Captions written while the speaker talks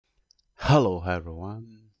Hello everyone.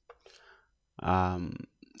 Um,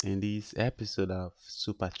 in this episode of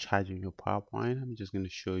Supercharging your PowerPoint, I'm just going to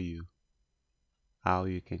show you how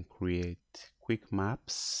you can create quick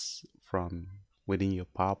maps from within your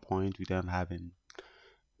PowerPoint without having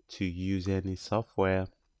to use any software.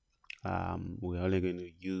 We're only going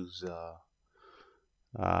to use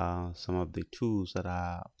some of the tools that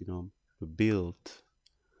are, built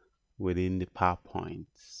within the PowerPoint.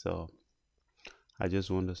 So I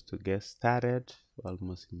just want us to get started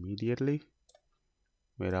almost immediately,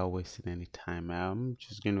 without wasting any time. I'm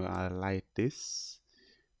just going to highlight this,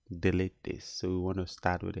 delete this. So we want to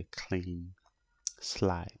start with a clean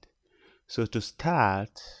slide. So to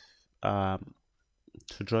start, to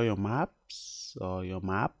draw your maps or your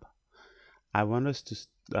map, I want us to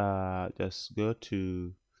just go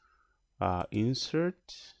to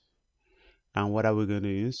insert. And what are we going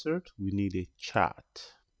to insert? We need a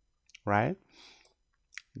chart, right?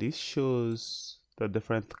 This shows the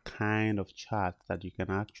different kind of charts that you can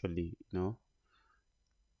actually,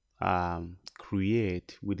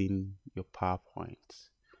 create within your PowerPoint.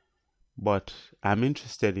 But I'm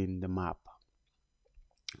interested in the map.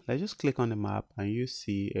 Let's just click on the map and you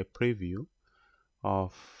see a preview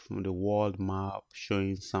of the world map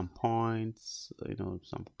showing some points,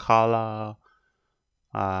 some color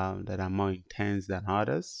that are more intense than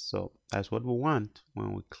others. So that's what we want.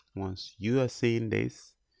 Once you are seeing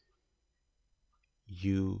this,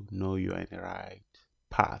 you know you're in the right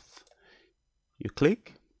path. You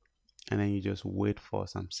click and then you just wait for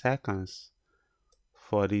some seconds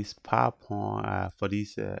for this PowerPoint, for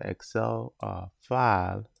this Excel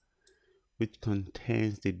file, which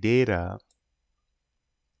contains the data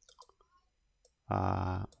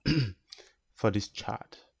uh, for this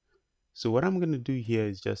chart. So what I'm going to do here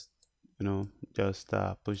is just,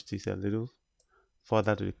 push this a little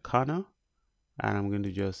further to the corner, and I'm going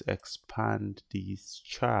to just expand this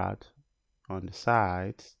chart on the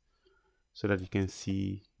sides so that you can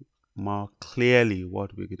see more clearly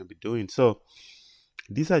what we're going to be doing. So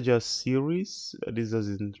these are just series. This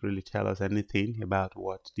doesn't really tell us anything about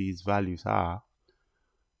what these values are.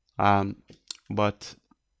 But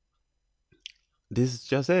this is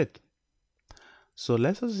just it. So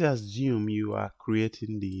let's just assume you are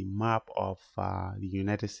creating the map of the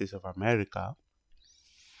United States of America,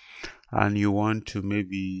 and you want to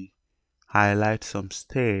maybe highlight some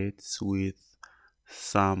states with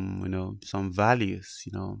some values,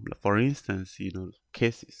 for instance,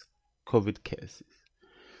 cases, COVID cases.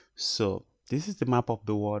 So this is the map of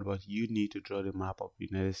the world, but you need to draw the map of the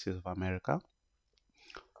United States of America.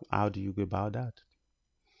 How do you go about that?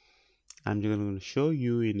 I'm just going to show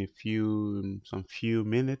you in some few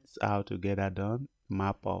minutes how to get that done.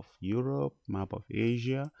 Map of Europe, map of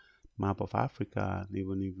Asia, map of Africa, and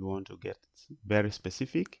even if you want to get very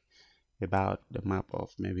specific about the map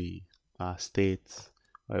of maybe states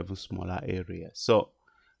or even smaller areas. So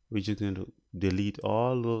we're just going to delete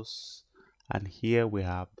all those, and here we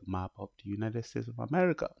have the map of the United States of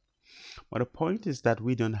America. But the point is that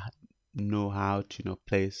we don't know how to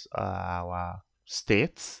place our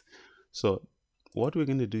states. So what we're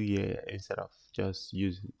going to do here, instead of just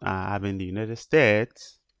using having the United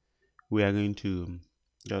States, we are going to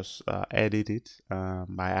just edit it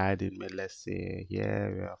by adding, let's say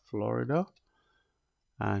here we have Florida,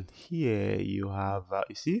 and here you have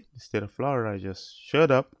you see the state of Florida just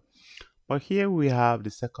showed up. But here we have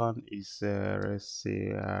the second is let's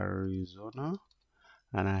say Arizona,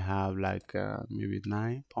 and I have like maybe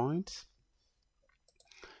 9 points.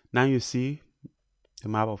 Now you see the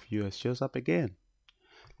map of US shows up again.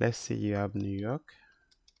 Let's say you have New York.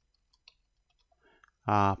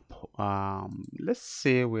 Let's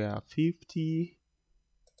say we have 50.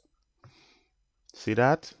 See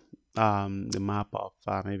that? The map of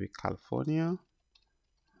maybe California.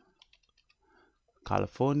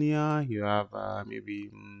 California, you have maybe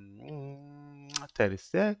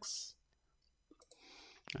 36.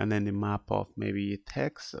 And then the map of maybe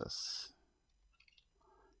Texas,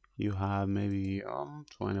 you have maybe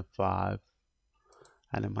 25.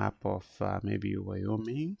 And the map of maybe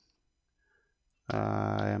Wyoming,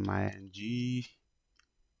 MING,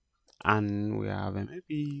 and we have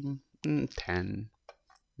maybe 10.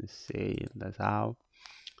 Let's say that's how.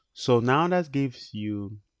 So now that gives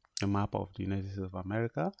you a map of the United States of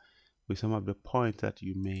America with some of the points that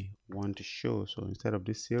you may want to show. So instead of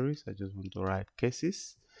this series, I just want to write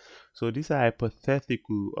cases. So these are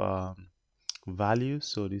hypothetical values.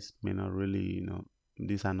 So this may not really,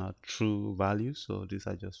 these are not true values. So these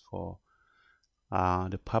are just for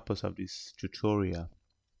the purpose of this tutorial.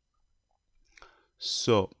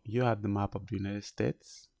 So you have the map of the United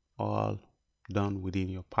States all done within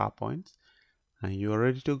your PowerPoint, and you're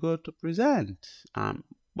ready to go to present.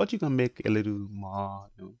 But you can make a little more,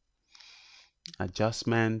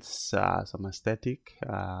 adjustments, some aesthetic.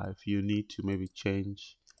 If you need to maybe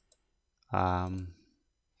change, um,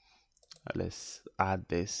 let's add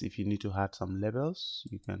this. If you need to add some labels,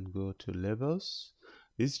 you can go to labels.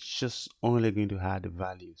 This is just only going to add the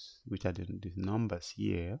values, which are the numbers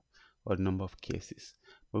here, or the number of cases.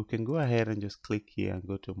 But we can go ahead and just click here and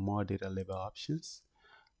go to more data label options.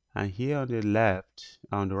 And here on the left,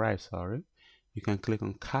 on the right, sorry, you can click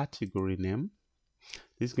on category name.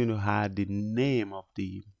 This is going to add the name of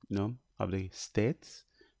the, of the states.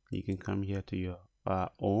 You can come here to your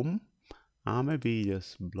home, and maybe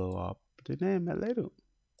just blow up the name a little.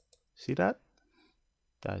 See that?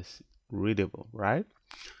 That's readable, right?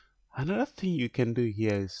 Another thing you can do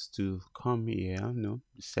here is to come here,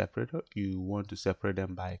 separate. You want to separate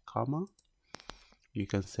them by comma. You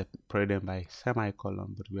can separate them by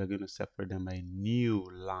semicolon, but we are going to separate them by new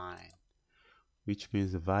line, which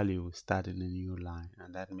means the value will start in a new line,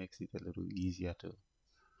 and that makes it a little easier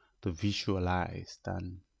to visualize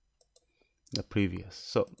than the previous.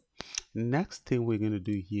 So next thing we're going to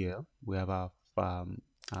do here, we have our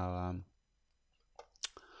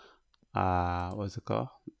what's it called,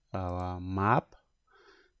 our map.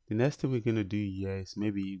 The next thing we're going to do here is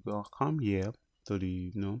maybe you go come here to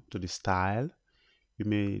the to the style. You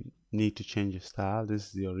may need to change your style. This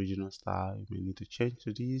is the original style. You may need to change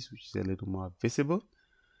to this, which is a little more visible.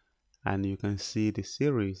 And you can see the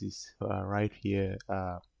series is right here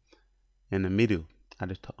in the middle, at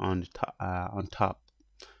the on top,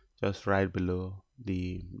 just right below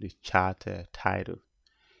the chart title.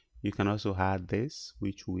 You can also add this,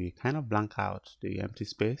 which we kind of blank out the empty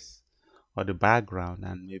space or the background,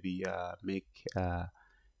 and maybe make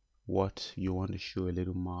what you want to show a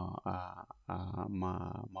little more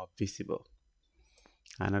visible.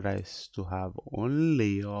 Another is to have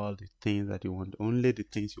only all the things that you want, only the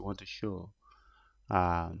things you want to show,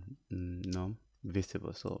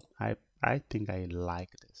 visible. So I think I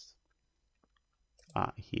like this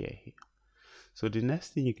here. So the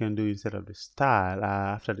next thing you can do instead of the style,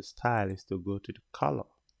 after the style, is to go to the color.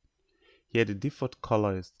 Here the default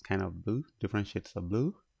color is kind of blue, different shades of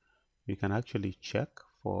blue. You can actually check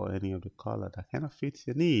for any of the color that kind of fits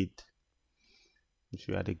your need. If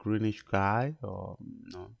you are the greenish guy, or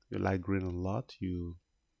you like green a lot, you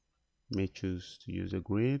may choose to use a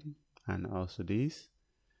green, and also this.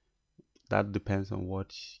 That depends on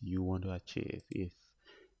what you want to achieve. If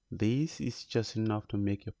this is just enough to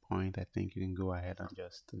make your point, I think you can go ahead and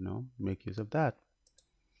just make use of that.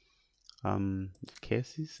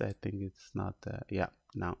 Cases, I think it's not yeah,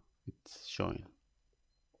 now it's showing.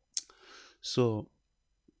 So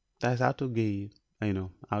that's how to get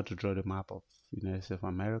how to draw the map of United States of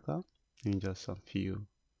America in just a few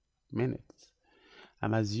minutes.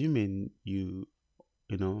 I'm assuming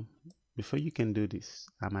before you can do this,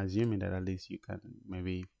 I'm assuming that at least you can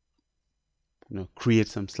maybe create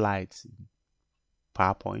some slides in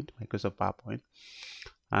PowerPoint, Microsoft PowerPoint.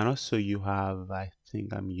 And also you have, I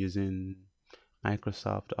think I'm using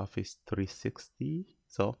Microsoft Office 360.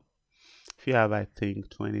 So if you have, I think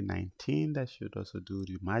 2019, that should also do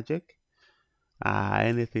the magic.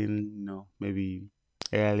 Anything, maybe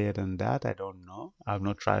earlier than that, I don't know. I've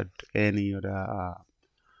not tried any other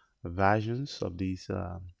versions of these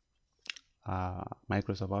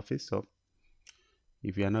Microsoft Office. So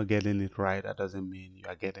if you're not getting it right, that doesn't mean you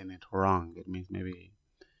are getting it wrong. It means maybe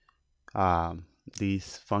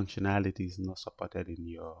this functionality is not supported in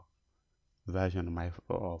your version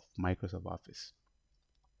of Microsoft Office.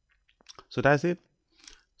 So that's it.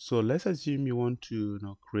 So let's assume you want to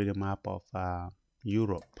create a map of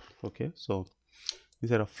Europe. Okay, so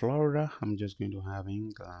instead of Florida, I'm just going to have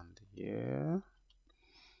England here,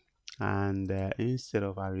 and instead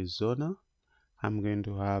of Arizona, I'm going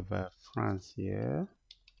to have France here.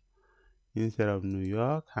 Instead of New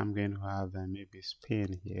York, I'm going to have maybe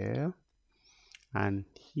Spain here, and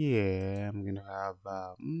here I'm going to have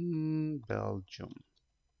Belgium.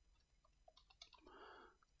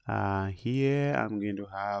 Here I'm going to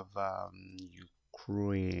have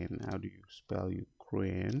Ukraine. How do you spell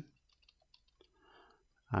Ukraine?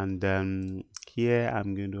 And then here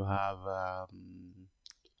I'm going to have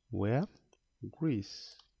where?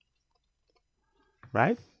 Greece.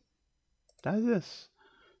 Right? That's this.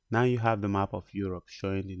 Now you have the map of Europe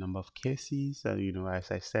showing the number of cases. And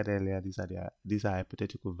as I said earlier, these are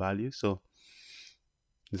hypothetical values, so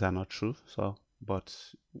these are not true. So, but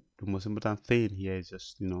the most important thing here is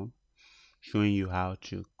just showing you how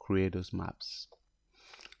to create those maps.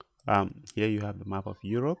 Here you have the map of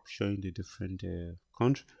Europe showing the different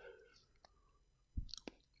countries.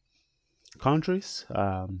 countries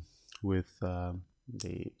with the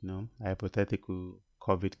hypothetical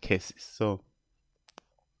COVID cases. So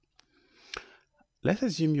let's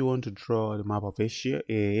assume you want to draw the map of Asia,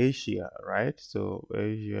 right? So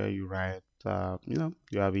Asia, you write, you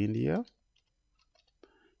have India.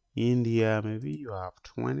 India, maybe you have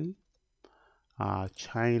 20.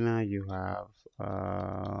 China, you have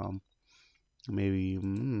maybe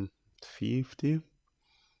 50.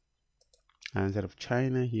 And instead of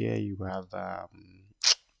China here, you have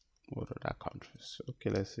what other countries? Okay,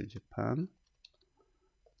 let's say Japan.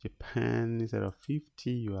 Japan, instead of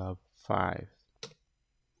 50, you have 5.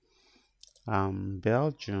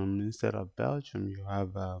 Belgium, instead of Belgium, you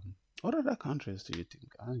have what other countries do you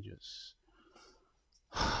think? I just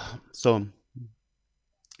so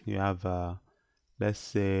you have let's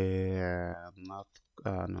say North,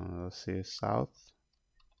 no, let's say South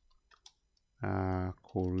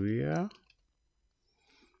Korea,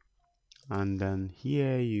 and then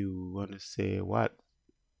here you want to say what?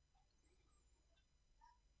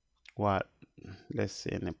 Let's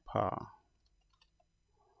say Nepal,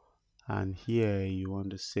 and here you want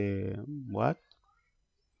to say what?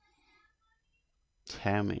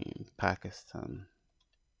 Tamil, Pakistan.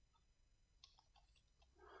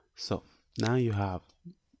 So now you have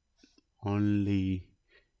only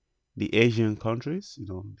the Asian countries.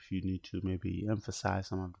 If you need to maybe emphasize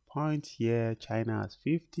some of the points here, China has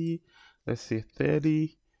 50, let's say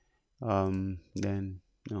 30. Then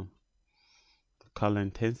the color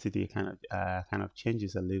intensity kind of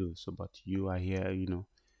changes a little. So, but you are here,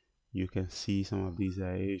 you can see some of these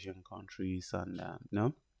Asian countries and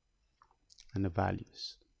and the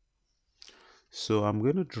values. So I'm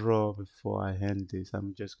going to draw before I end this.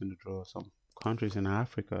 I'm just going to draw some countries in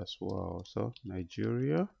Africa as well. So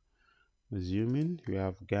Nigeria, assuming you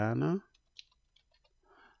have Ghana,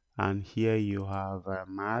 and here you have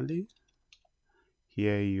Mali.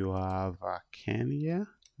 Here you have Kenya.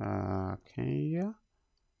 Kenya.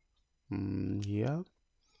 Here.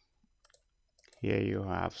 Here you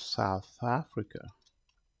have South Africa.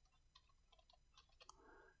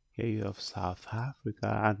 Here you have South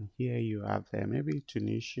Africa, and here you have maybe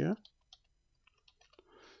Tunisia.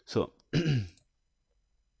 So this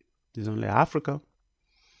is only Africa.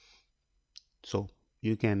 So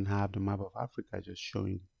you can have the map of Africa just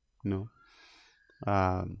showing,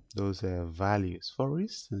 those values. For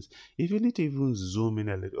instance, if you need to even zoom in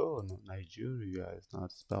a little, oh no, Nigeria is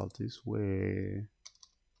not spelled this way.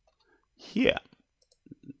 Here,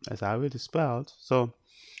 that's how it is spelled. So,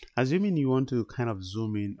 assuming you want to kind of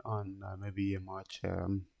zoom in on maybe a much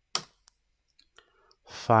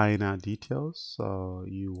finer details, so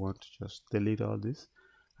you want to just delete all this.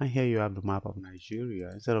 And here you have the map of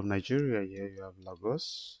Nigeria. Instead of Nigeria, here you have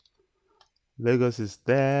Lagos. Lagos is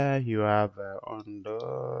there. You have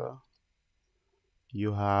Ondo.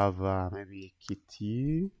 You have maybe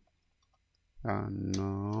Kitty.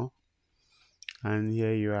 No. And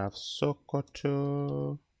here you have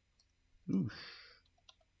Sokoto. Oof.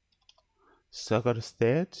 Sokoto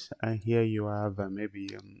State. And here you have maybe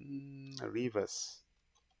Rivers.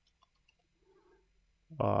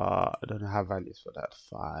 I don't have values for that.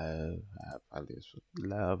 5. I have values for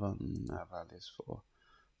 11. I have values for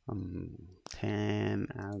 10.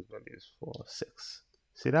 I have values for 6.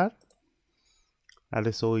 See that? That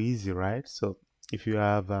is so easy, right? So if you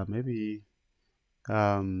have maybe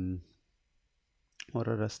what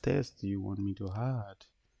other states do you want me to add?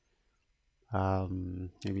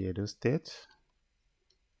 Maybe Edo State.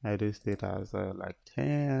 Edo State has like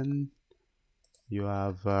 10. You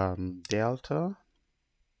have Delta.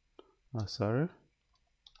 Oh, sorry.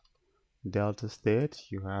 Delta State.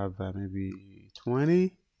 You have maybe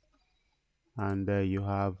 20. And you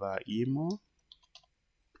have Imo.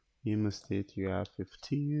 Imo State. You have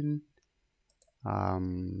 15.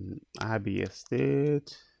 Abia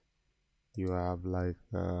State. You have like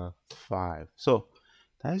 5. So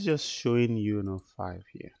that's just showing you 5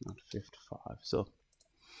 here, not 55. So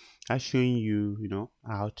that's showing you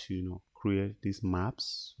how to create these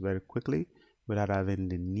maps very quickly without having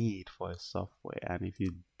the need for a software. And if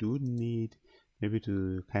you do need maybe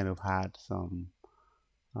to kind of add some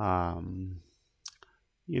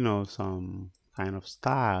some kind of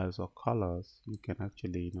styles or colors, you can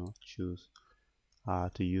actually choose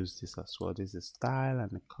to use this as well. This is style,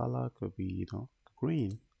 and the color could be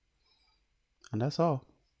green, and that's all.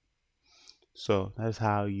 So that's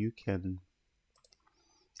how you can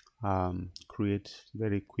create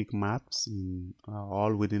very quick maps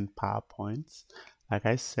all within PowerPoint. Like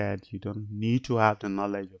I said, you don't need to have the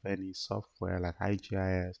knowledge of any software like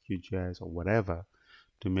IGIS, QGIS, or whatever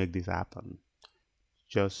to make this happen.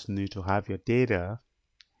 Just need to have your data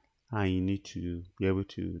and you need to be able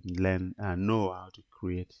to learn and know how to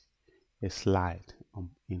create a slide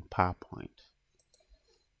in PowerPoint.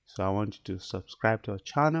 So I want you to subscribe to our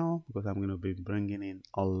channel because I'm going to be bringing in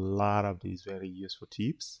a lot of these very useful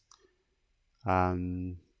tips,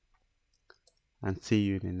 and see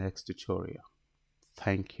you in the next tutorial.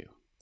 Thank you.